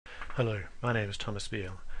Hello, my name is Thomas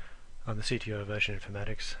Beale. I'm the CTO of Ocean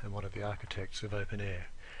Informatics and one of the architects of openEHR.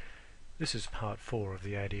 This is part 4 of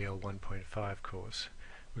the ADL 1.5 course.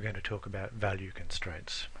 We're going to talk about value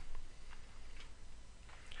constraints.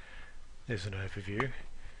 There's an overview.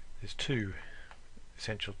 There's two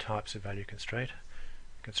essential types of value constraint.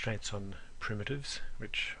 Constraints on primitives,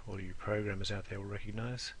 which all you programmers out there will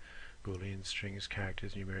recognize. Booleans, strings,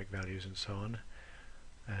 characters, numeric values and so on.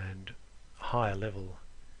 And higher level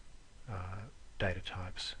data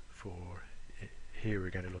types for, here we're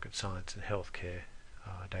going to look at science and healthcare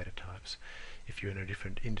data types. If you're in a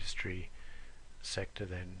different industry sector,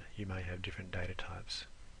 then you may have different data types.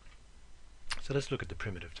 So let's look at the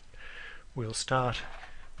primitive. We'll start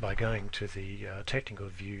by going to the technical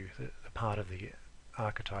view, the part of the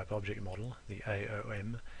archetype object model, the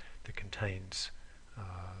AOM, that contains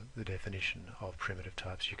the definition of primitive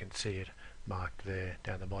types. You can see it marked there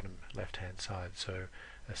down the bottom left hand side. So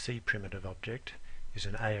a C primitive object is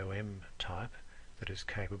an AOM type that is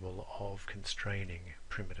capable of constraining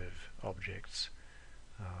primitive objects,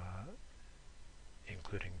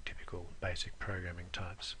 including typical basic programming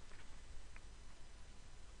types.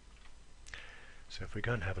 So if we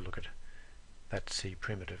go and have a look at that C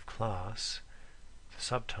primitive class, the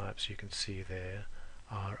subtypes you can see there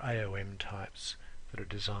are AOM types that are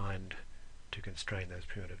designed to constrain those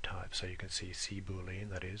primitive types. So you can see C Boolean,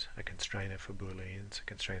 that is a constrainer for Booleans, a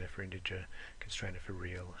constrainer for integer, constrainer for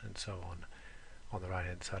real, and so on. On the right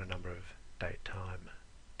hand side, a number of date time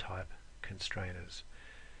type constrainers.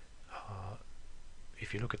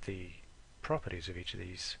 If you look at the properties of each of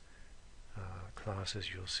these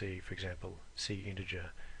classes, you'll see, for example, C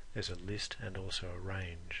integer, there's a list and also a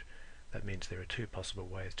range. That means there are two possible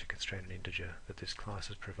ways to constrain an integer that this class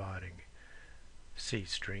is providing. C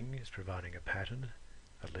string is providing a pattern,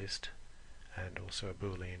 a list, and also a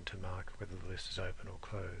Boolean to mark whether the list is open or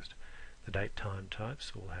closed. The date time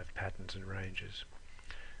types all have patterns and ranges.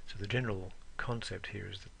 So the general concept here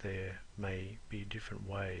is that there may be different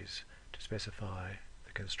ways to specify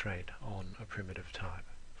the constraint on a primitive type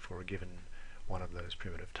for a given one of those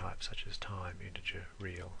primitive types, such as time, integer,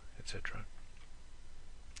 real, etc.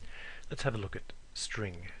 Let's have a look at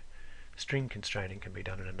string. String constraining can be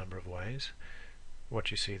done in a number of ways. What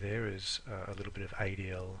you see there is a little bit of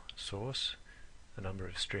ADL source, a number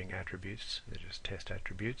of string attributes, they're just test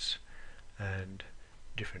attributes, and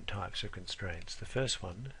different types of constraints. The first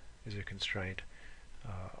one is a constraint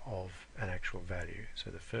of an actual value. So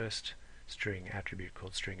the first string attribute,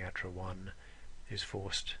 called string attra1, is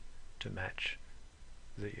forced to match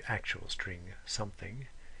the actual string something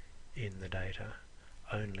in the data.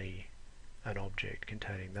 Only an object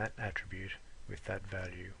containing that attribute with that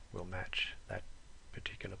value will match that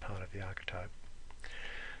particular part of the archetype.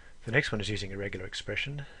 The next one is using a regular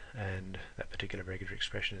expression, and that particular regular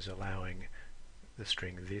expression is allowing the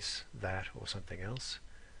string this, that, or something else.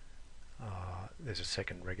 There's a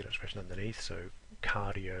second regular expression underneath, so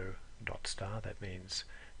cardio dot star, that means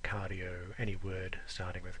cardio, any word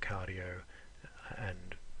starting with cardio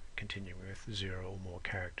and continuing with 0 or more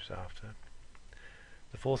characters after.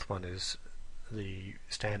 The fourth one is the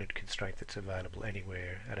standard constraint that's available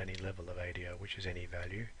anywhere at any level of ADL, which is any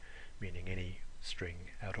value, meaning any string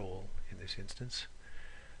at all in this instance.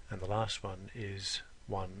 And the last one is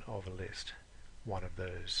one of a list, one of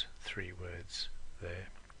those three words there.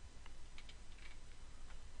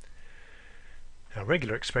 Now,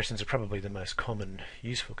 regular expressions are probably the most common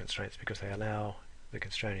useful constraints because they allow the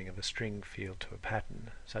constraining of a string field to a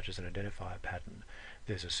pattern, such as an identifier pattern.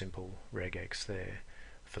 There's a simple regex there.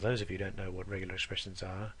 For those of you who don't know what regular expressions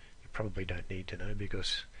are, you probably don't need to know,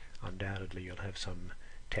 because undoubtedly you'll have some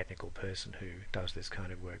technical person who does this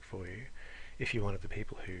kind of work for you. If you're one of the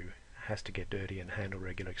people who has to get dirty and handle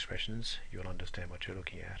regular expressions, you'll understand what you're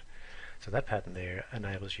looking at. So that pattern there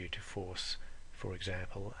enables you to force, for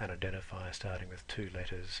example, an identifier starting with 2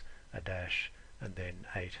 letters, a dash, and then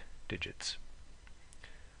 8 digits.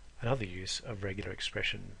 Another use of regular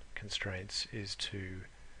expression constraints is to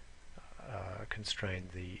constrain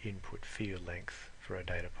the input field length for a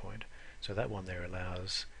data point. So that one there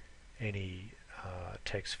allows any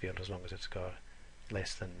text field, as long as it's got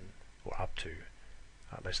less than or up to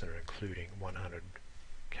less than or including 100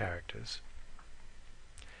 characters.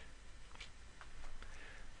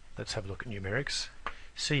 Let's have a look at numerics.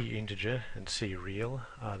 C integer and C real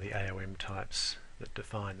are the AOM types that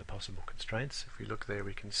define the possible constraints. If we look there,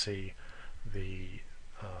 we can see the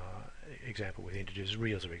example with integers.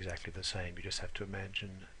 Reals are exactly the same. You just have to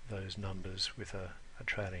imagine those numbers with a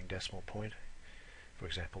trailing decimal point. For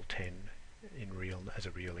example, 10 in real, as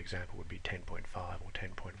a real example, would be 10.5 or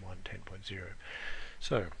 10.1, 10.0.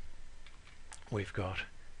 So we've got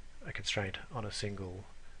a constraint on a single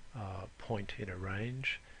point in a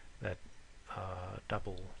range, that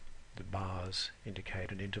double the bars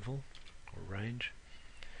indicate an interval or range.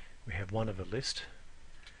 We have one of a list.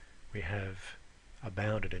 We have a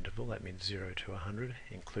bounded interval, that means 0 to 100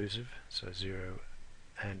 inclusive, so 0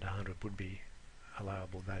 and 100 would be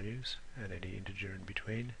allowable values, and any integer in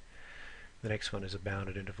between. The next one is a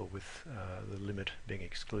bounded interval with the limit being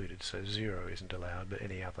excluded, so 0 isn't allowed, but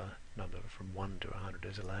any other number from 1 to 100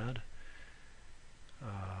 is allowed.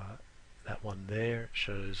 That one there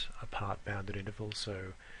shows a part bounded interval,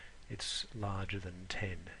 so it's larger than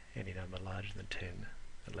 10, any number larger than 10,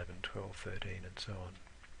 11, 12, 13 and so on.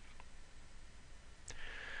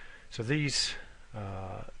 So these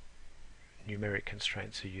numeric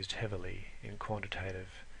constraints are used heavily in quantitative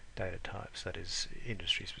data types, that is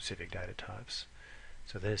industry-specific data types.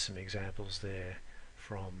 So there's some examples there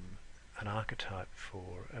from an archetype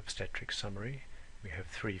for obstetric summary. We have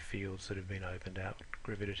 3 fields that have been opened out: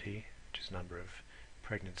 gravidity, which is number of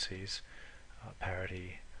pregnancies,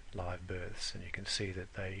 parity, live births, and you can see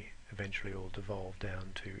that they eventually all devolve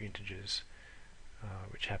down to integers,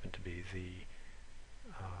 which happen to be the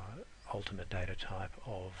ultimate data type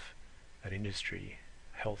of an industry,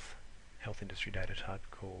 health industry data type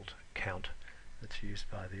called count, that's used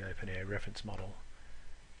by the openEHR reference model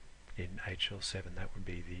in HL7. That would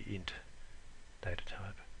be the int data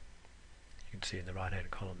type. You can see in the right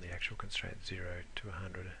hand column the actual constraint 0 to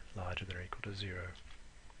 100, larger than or equal to 0.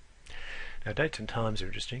 Now dates and times are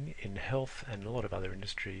interesting. In health and a lot of other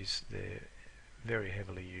industries they're very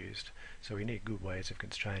heavily used, so we need good ways of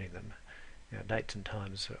constraining them. Now dates and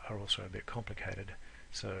times are also a bit complicated,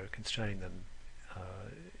 so constraining them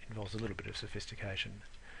involves a little bit of sophistication.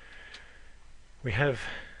 We have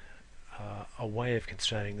a way of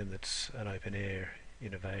constraining them that's an openEHR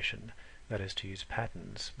innovation, that is to use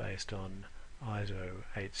patterns based on ISO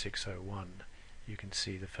 8601. You can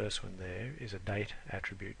see the first one there is a date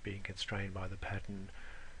attribute being constrained by the pattern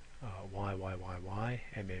YYYY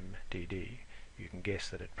MMDD. You can guess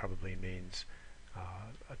that it probably means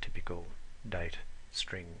a typical date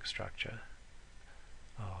string structure,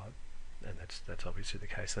 and that's obviously the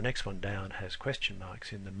case. The next one down has question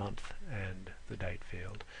marks in the month and the date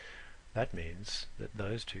field. That means that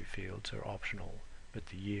those 2 fields are optional, but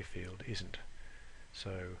the year field isn't.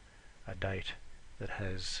 So a date that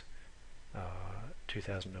has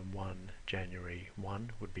 2001 January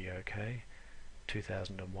 1 would be okay,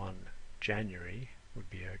 2001 January would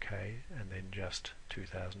be okay, and then just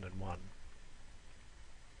 2001.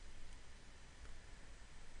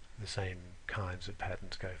 The same kinds of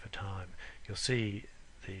patterns go for time. You'll see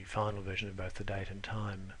the final version of both the date and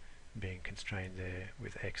time being constrained there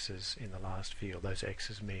with x's in the last field. Those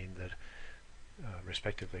x's mean that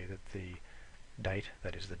respectively that the date,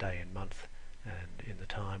 that is the day and month, and in the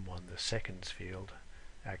time one, the seconds field,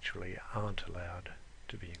 actually aren't allowed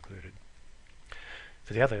to be included.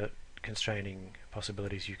 For the other constraining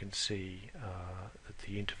possibilities, you can see that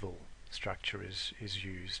the interval structure is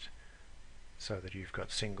used, so that you've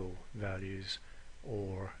got single values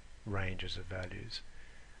or ranges of values.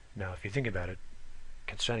 Now if you think about it,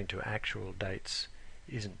 constraining to actual dates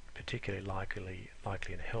isn't particularly likely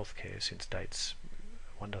in healthcare, since dates,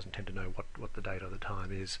 one doesn't tend to know what the date or the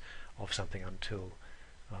time is of something until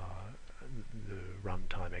the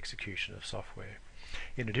runtime execution of software.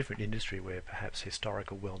 In a different industry where perhaps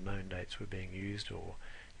historical well-known dates were being used, or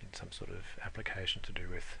in some sort of application to do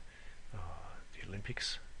with the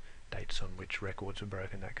Olympics, dates on which records were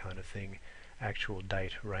broken, that kind of thing, actual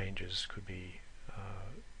date ranges could be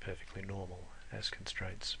perfectly normal as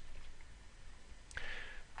constraints.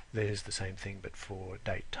 There's the same thing but for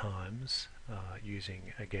date times,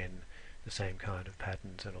 using again the same kind of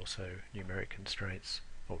patterns and also numeric constraints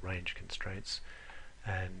or range constraints,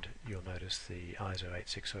 and you'll notice the ISO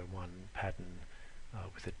 8601 pattern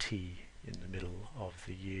with a T in the middle of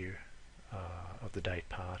the year, of the date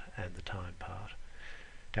part and the time part.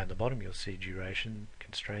 Down the bottom you'll see duration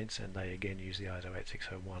constraints, and they again use the ISO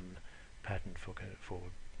 8601 pattern for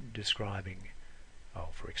describing,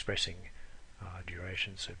 for expressing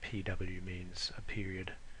duration. So PW means a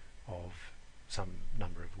period of some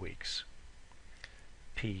number of weeks.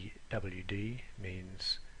 PWD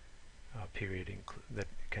means a period that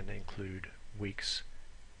can include weeks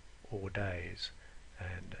or days,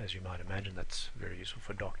 and as you might imagine that's very useful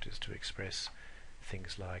for doctors to express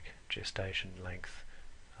things like gestation length.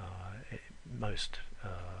 Most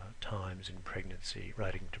times in pregnancy,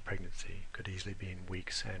 relating to pregnancy, could easily be in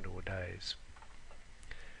weeks and or days.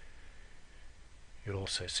 You'll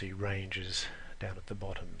also see ranges down at the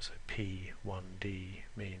bottom, so P1D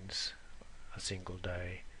means a single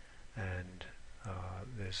day, and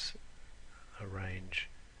there's a range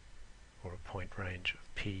or a point range of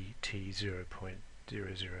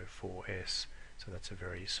pt0.004s, so that's a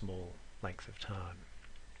very small length of time.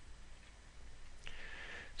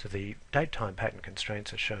 So the date-time pattern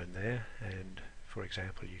constraints are shown there, and for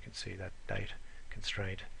example you can see that date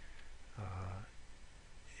constraint.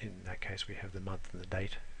 In that case we have the month and the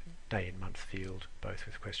date, day and month field, both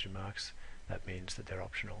with question marks. That means that they're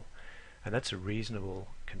optional, and that's a reasonable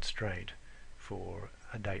constraint for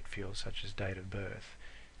a date field such as date of birth.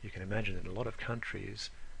 You can imagine that in a lot of countries,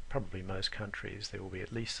 probably most countries, there will be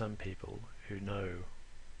at least some people who know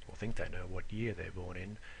or think they know what year they're born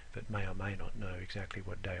in, but may or may not know exactly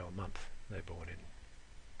what day or month they're born in.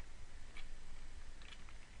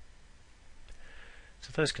 So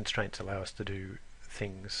those constraints allow us to do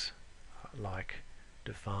things like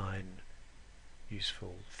define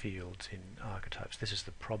useful fields in archetypes. This is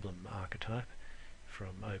the problem archetype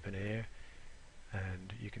from openEHR,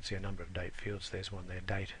 and you can see a number of date fields. There's one there,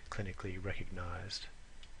 date clinically recognized.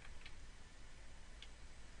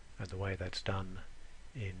 And the way that's done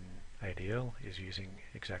in ADL is using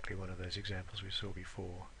exactly one of those examples we saw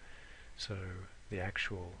before. So the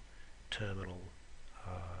actual terminal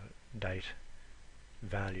date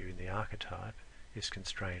value in the archetype is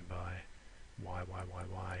constrained by y,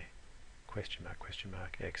 question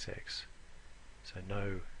mark, xx. So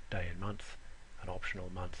no day and month, an optional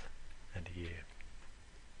month and a year.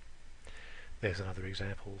 There's another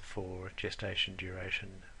example for gestation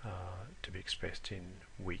duration to be expressed in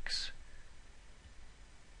weeks.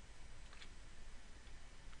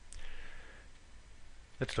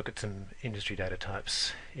 Let's look at some industry data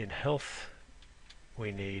types. In health,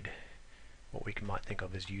 we need what we might think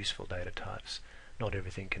of as useful data types. Not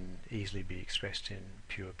everything can easily be expressed in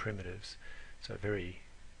pure primitives, so very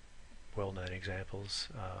well-known examples,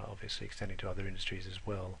 obviously extending to other industries as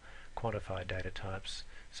well. Quantified data types,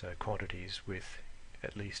 so quantities with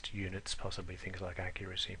at least units, possibly things like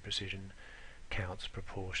accuracy and precision, counts,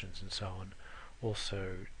 proportions and so on.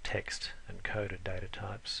 Also text and coded data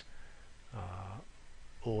types,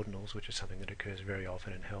 ordinals, which is something that occurs very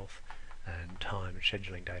often in health, and time and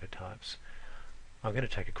scheduling data types. I'm going to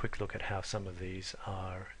take a quick look at how some of these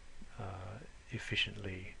are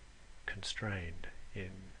efficiently constrained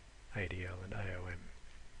in ADL and AOM.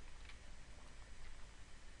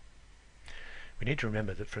 We need to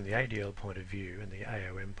remember that from the ADL point of view and the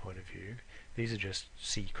AOM point of view, these are just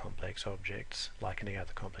C complex objects like any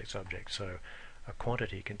other complex object. So a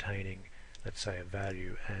quantity containing, let's say, a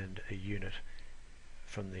value and a unit,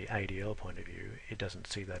 from the ADL point of view, it doesn't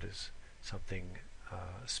see that as something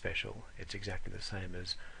special. It's exactly the same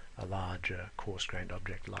as a larger coarse-grained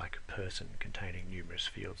object like person containing numerous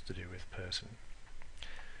fields to do with person.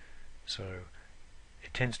 So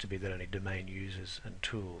it tends to be that only domain users and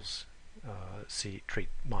tools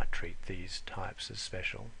might treat these types as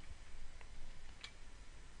special.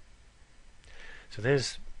 So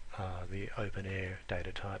there's the openEHR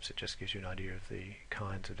data types. It just gives you an idea of the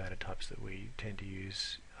kinds of data types that we tend to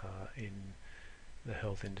use in the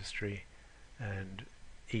health industry, and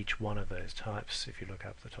each one of those types, if you look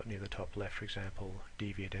up near the top left, for example,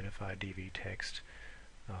 DV identifier, DV text,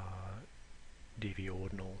 DV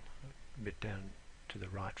ordinal, a bit down to the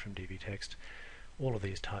right from DV text, all of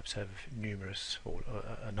these types have numerous or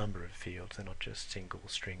a number of fields. They're not just single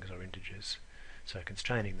strings or integers, so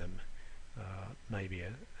constraining them may be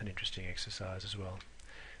an interesting exercise as well.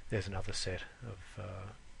 There's another set of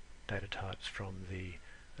data types from the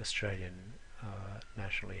Australian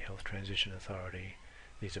National Health Transition Authority.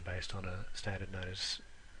 These are based on a standard known as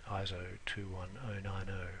ISO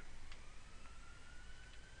 21090.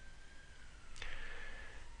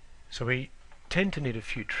 So we tend to need a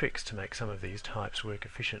few tricks to make some of these types work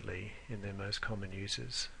efficiently in their most common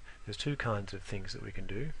uses. There's two kinds of things that we can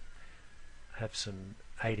do. Have some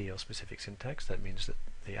ADL specific syntax. That means that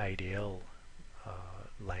the ADL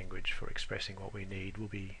language for expressing what we need will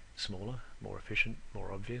be smaller, more efficient,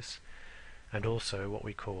 more obvious, and also what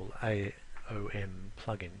we call AOM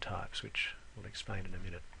plugin types, which we'll explain in a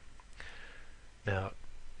minute. Now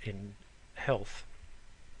in health,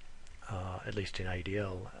 at least in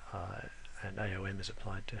ADL, and AOM is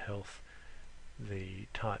applied to health, the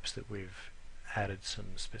types that we've added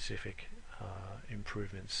some specific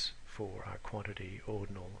improvements for our quantity,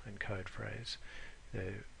 ordinal and code phrase.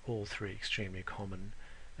 They're all three extremely common,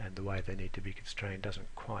 and the way they need to be constrained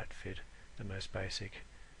doesn't quite fit the most basic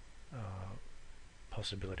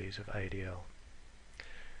possibilities of ADL.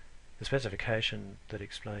 The specification that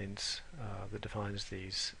explains, that defines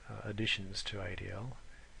these additions to ADL,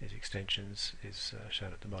 these extensions, is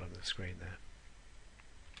shown at the bottom of the screen there.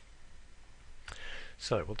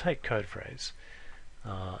 So we'll take code phrase.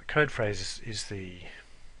 Code phrase is the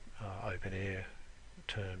openEHR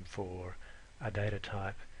term for a data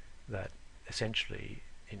type that essentially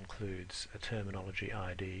includes a terminology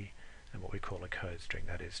ID and what we call a code string.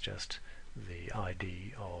 That is just the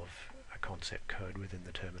ID of a concept code within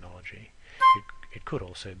the terminology. It could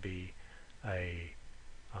also be a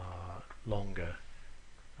longer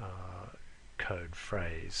code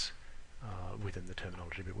phrase within the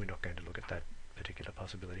terminology, but we're not going to look at that particular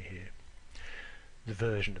possibility here. The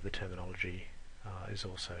version of the terminology is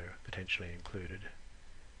also potentially included.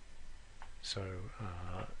 So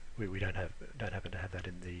we don't happen to have that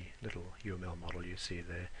in the little UML model you see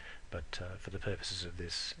there, but for the purposes of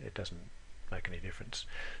this it doesn't make any difference.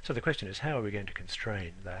 So the question is, how are we going to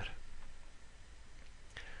constrain that?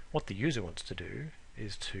 What the user wants to do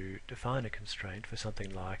is to define a constraint for something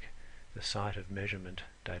like the site of measurement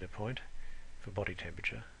data point for body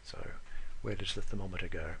temperature. So where does the thermometer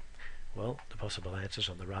go? Well, the possible answers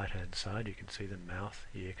on the right hand side, you can see them: mouth,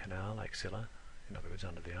 ear canal, axilla, in other words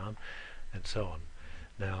under the arm, and so on.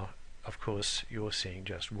 Now of course you're seeing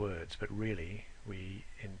just words, but really we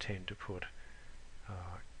intend to put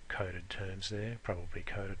coded terms there, probably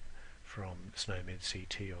coded from SNOMED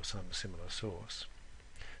CT or some similar source.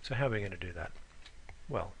 So how are we going to do that?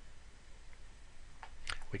 Well,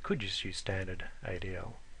 we could just use standard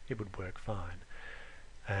ADL. It would work fine.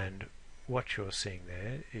 And what you're seeing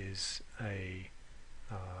there is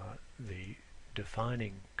the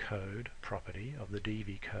defining code property of the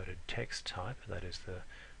DV coded text type, that is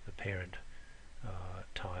the parent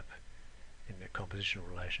type in the compositional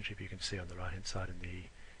relationship you can see on the right hand side in the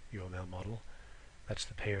UML model. That's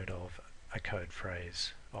the parent of a code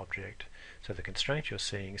phrase object. So the constraint you're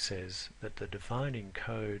seeing says that the defining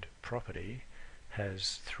code property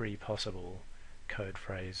has three possible code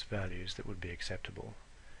phrase values that would be acceptable,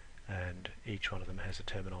 and each one of them has a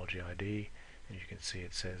terminology ID, and you can see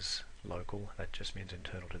it says local. That just means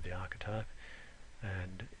internal to the archetype,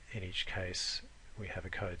 and in each case we have a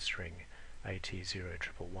code string AT0111,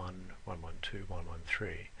 112,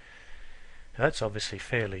 113. Now that's obviously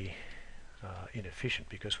fairly inefficient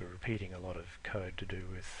because we're repeating a lot of code to do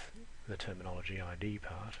with the terminology ID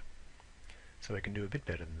part. So we can do a bit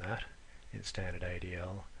better than that in standard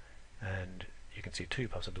ADL, and you can see two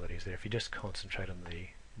possibilities there. If you just concentrate on the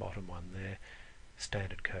bottom one there,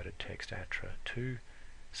 standard coded text ATRA2,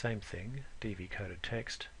 same thing, DV coded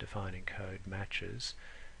text, defining code matches.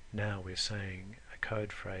 Now we're saying a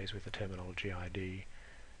code phrase with a terminology ID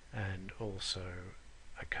and also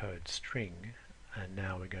a code string, and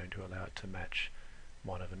now we're going to allow it to match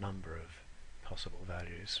one of a number of possible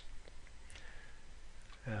values.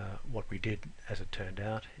 What we did, as it turned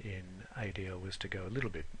out, in ADL was to go a little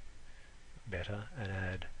bit better and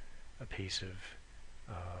add a piece of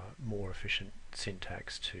more efficient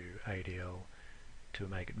syntax to ADL to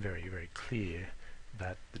make it very, very clear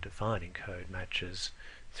that the defining code matches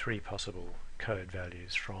three possible code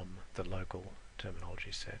values from the local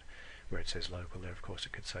terminology set. Where it says local there, of course,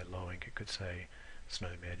 it could say Loink, it could say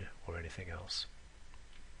SNOMED, or anything else.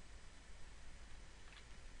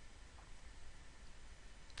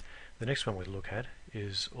 The next one we look at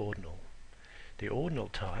is ordinal. The ordinal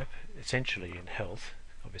type, essentially in health,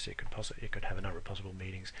 obviously it could have a number of possible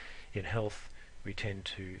meanings. In health, we tend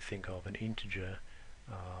to think of an integer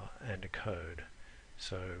and a code.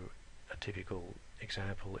 So a typical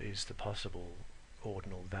example is the possible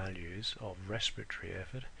ordinal values of respiratory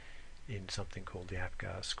effort in something called the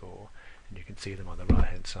APGAR score, and you can see them on the right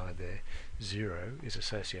hand side there. 0 is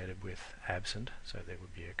associated with absent, so there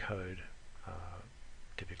would be a code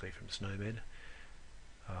typically from SNOMED.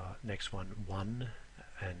 Next one, 1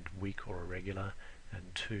 and weak or irregular,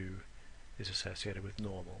 and 2 is associated with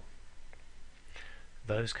normal.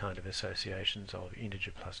 Those kind of associations of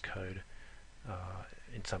integer plus code,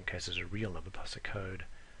 in some cases a real number plus a code,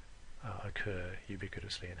 occur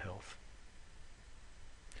ubiquitously in health.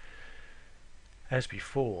 As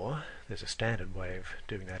before, there's a standard way of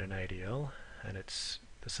doing that in ADL, and it's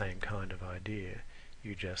the same kind of idea.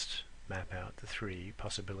 You just map out the three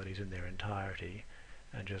possibilities in their entirety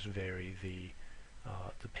and just vary the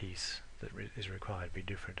piece that is required to be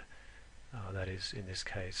different. That is, in this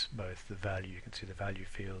case, both the value, you can see the value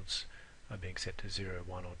fields are being set to 0,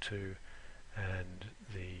 1 or 2, and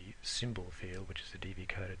the symbol field, which is the DV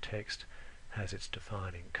coded text, has its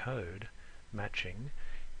defining code matching,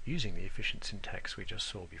 using the efficient syntax we just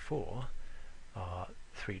saw before,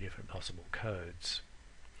 three different possible codes.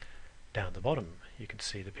 Down the bottom you can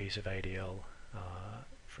see the piece of ADL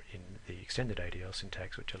in the extended ADL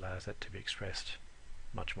syntax, which allows that to be expressed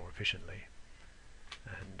much more efficiently,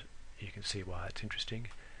 and you can see why it's interesting.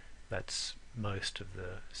 That's most of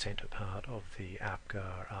the center part of the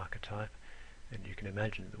APGAR archetype, and you can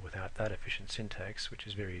imagine that without that efficient syntax, which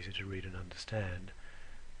is very easy to read and understand,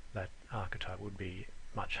 that archetype would be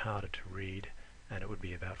much harder to read, and it would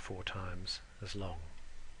be about 4 times as long.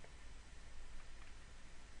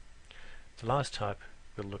 The last type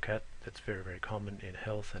we'll look at that's very, very common in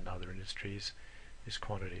health and other industries is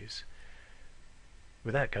quantities.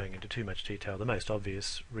 Without going into too much detail, the most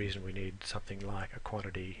obvious reason we need something like a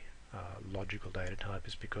quantity logical data type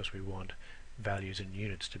is because we want values and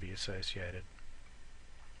units to be associated.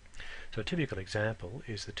 So a typical example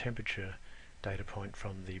is the temperature data point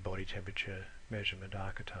from the body temperature measurement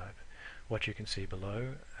archetype. What you can see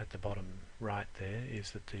below at the bottom right there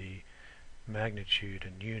is that the magnitude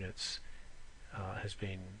and units has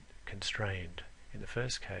been constrained in the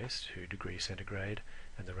first case to degrees centigrade,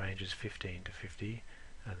 and the range is 15 to 50,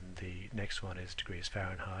 and the next one is degrees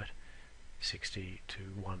Fahrenheit, 60 to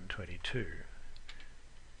 122.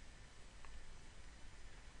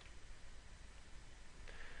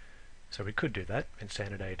 So we could do that in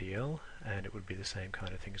standard ADL, and it would be the same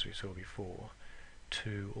kind of thing as we saw before.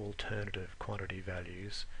 2 alternative quantity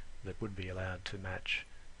values that would be allowed to match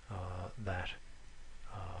that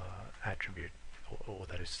attribute, or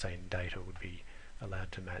that is, saying data would be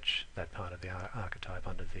allowed to match that part of the archetype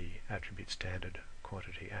under the attribute standard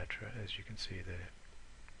quantity ATTRA, as you can see there.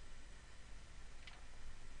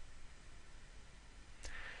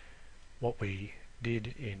 What we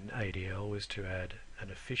did in ADL was to add an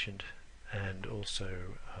efficient and also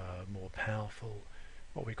more powerful,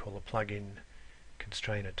 what we call a plug-in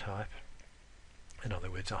constrainer type. In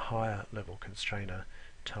other words, a higher level constrainer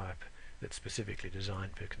type that's specifically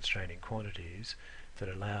designed for constraining quantities, that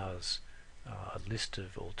allows a list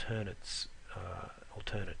of alternate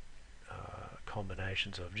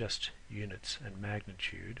combinations of just units and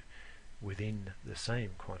magnitude within the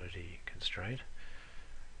same quantity constraint.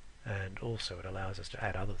 And also it allows us to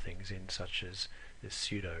add other things in, such as this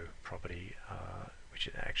pseudo property, which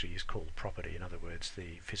actually is called property, in other words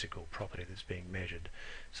the physical property that's being measured.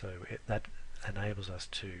 So that enables us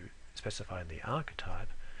to specify in the archetype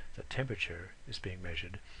that temperature is being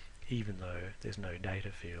measured even though there's no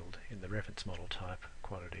data field in the reference model type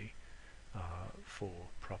quantity for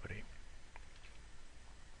property.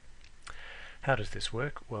 How does this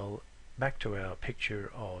work? Well, back to our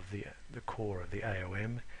picture of the core of the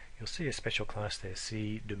AOM, you'll see a special class there,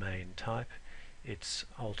 C domain type. It's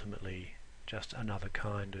ultimately just another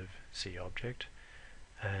kind of C object,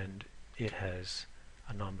 and it has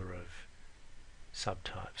a number of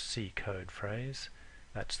subtypes. C code phrase,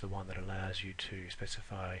 that's the one that allows you to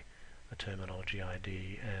specify a terminology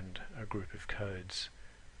ID and a group of codes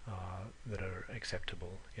that are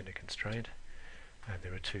acceptable in a constraint. And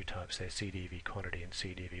there are 2 types there, CDV quantity and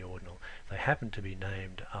CDV ordinal. They happen to be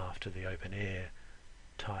named after the openEHR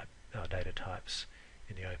type data types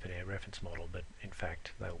in the openEHR reference model, but in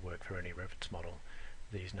fact they'll work for any reference model.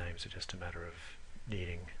 These names are just a matter of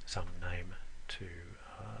needing some name to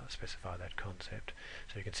specify that concept.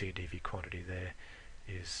 So you can see a DV quantity there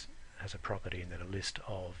has a property and then a list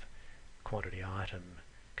of quantity item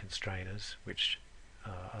constrainers which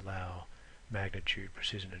allow magnitude,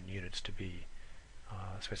 precision and units to be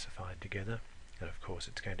specified together, and of course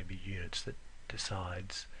it's going to be units that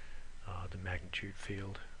decides the magnitude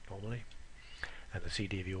field normally. And the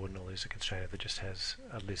CDV ordinal is a constrainer that just has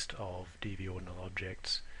a list of DV ordinal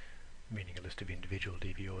objects, meaning a list of individual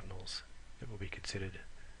DV ordinals that will be considered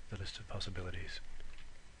the list of possibilities.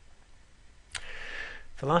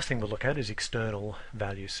 The last thing we'll look at is external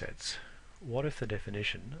value sets. What if the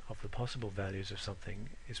definition of the possible values of something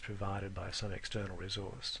is provided by some external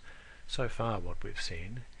resource? So far what we've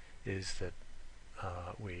seen is that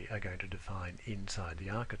we are going to define inside the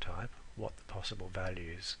archetype what the possible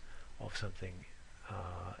values of something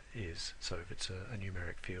is. So if it's a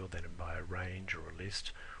numeric field, then by a range or a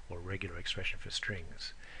list or a regular expression for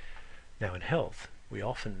strings. Now in health we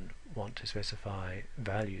often want to specify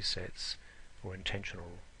value sets or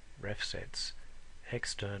intentional ref sets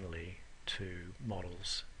externally to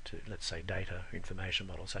models, to let's say data information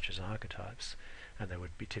models such as archetypes, and they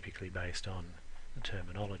would be typically based on the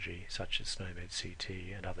terminology such as SNOMED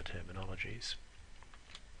CT and other terminologies.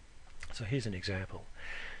 So here's an example.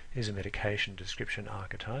 Here's a medication description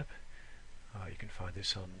archetype. You can find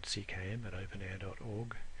this on CKM at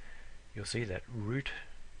openehr.org. You'll see that root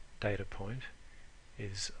data point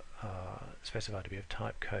is specified to be of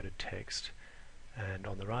type-coded text, and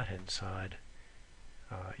on the right hand side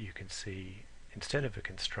you can see, instead of a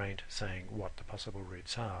constraint saying what the possible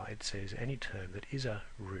roots are, it says any term that is a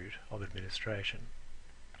root of administration.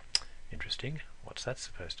 Interesting. What's that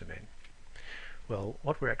supposed to mean? Well,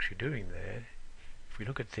 what we're actually doing there, if we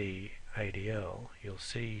look at the ADL, you'll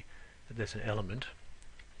see that there's an element.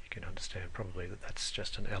 You can understand probably that that's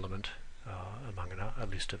just an element among a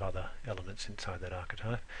list of other elements inside that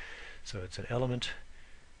archetype. So it's an element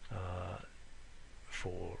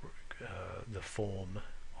for the form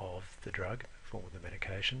of the drug, form of the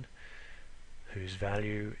medication, whose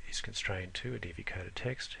value is constrained to a dev-coded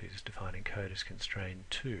text, whose defining code is constrained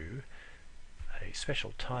to a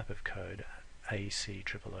special type of code,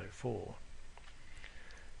 AC0004.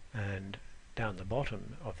 And down the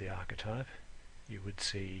bottom of the archetype you would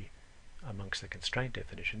see amongst the constraint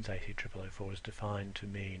definitions, AC0004 is defined to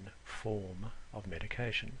mean form of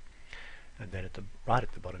medication. And then right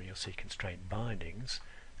at the bottom you'll see constraint bindings,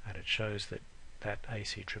 and it shows that that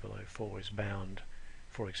AC0004 is bound,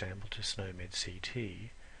 for example, to SNOMED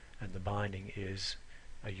CT, and the binding is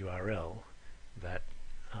a URL that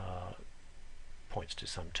points to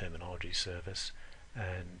some terminology service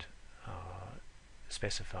and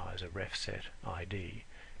specifies a ref set ID.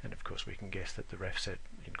 And of course we can guess that the ref set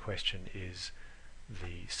in question is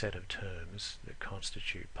the set of terms that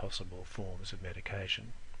constitute possible forms of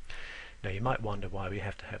medication. Now you might wonder why we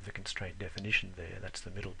have to have the constraint definition there. That's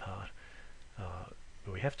the middle part.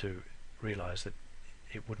 But we have to realize that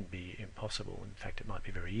it wouldn't be impossible. In fact, it might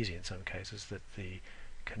be very easy in some cases that the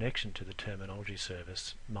connection to the terminology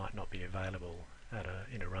service might not be available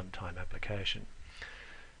in a runtime application.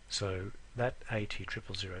 So that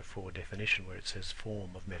AT0004 definition where it says form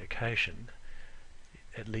of medication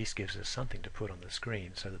at least gives us something to put on the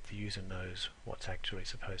screen so that the user knows what's actually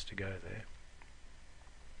supposed to go there.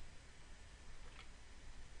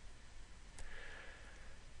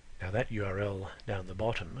 Now that URL down the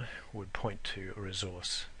bottom would point to a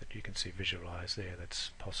resource that you can see visualized there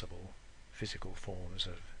that's possible physical forms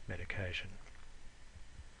of medication.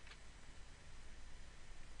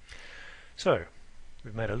 So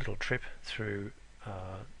we've made a little trip through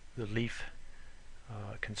the leaf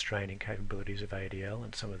constraining capabilities of ADL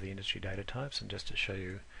and some of the industry data types, and just to show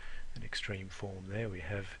you an extreme form there, we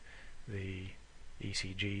have the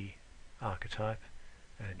ECG archetype,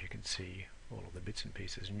 and you can see all of the bits and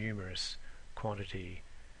pieces, numerous quantity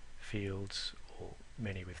fields, or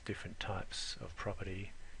many with different types of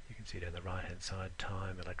property. You can see down the right hand side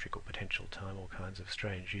time, electrical potential time, all kinds of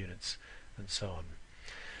strange units and so on.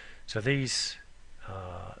 So these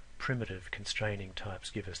primitive constraining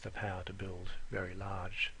types give us the power to build very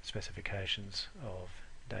large specifications of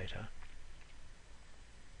data.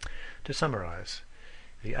 To summarize,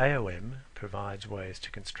 the AOM provides ways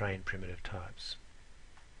to constrain primitive types.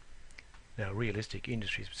 Now, realistic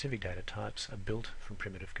industry-specific data types are built from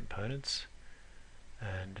primitive components,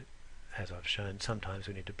 and as I've shown, sometimes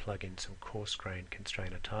we need to plug in some coarse-grained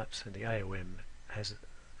constrainer types, and the AOM has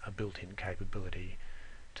a built-in capability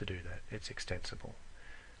to do that. It's extensible,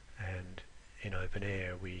 and in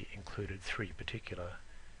openEHR we included 3 particular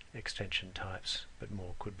extension types, but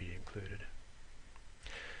more could be included.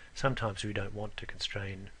 Sometimes we don't want to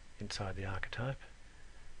constrain inside the archetype,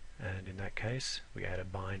 and in that case we add a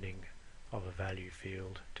binding of a value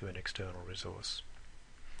field to an external resource.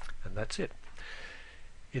 And that's it.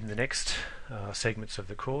 In the next segments of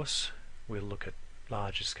the course we'll look at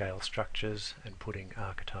larger scale structures and putting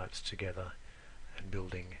archetypes together and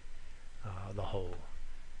building the whole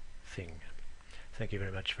thing. Thank you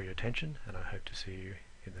very much for your attention, and I hope to see you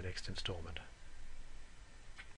in the next installment.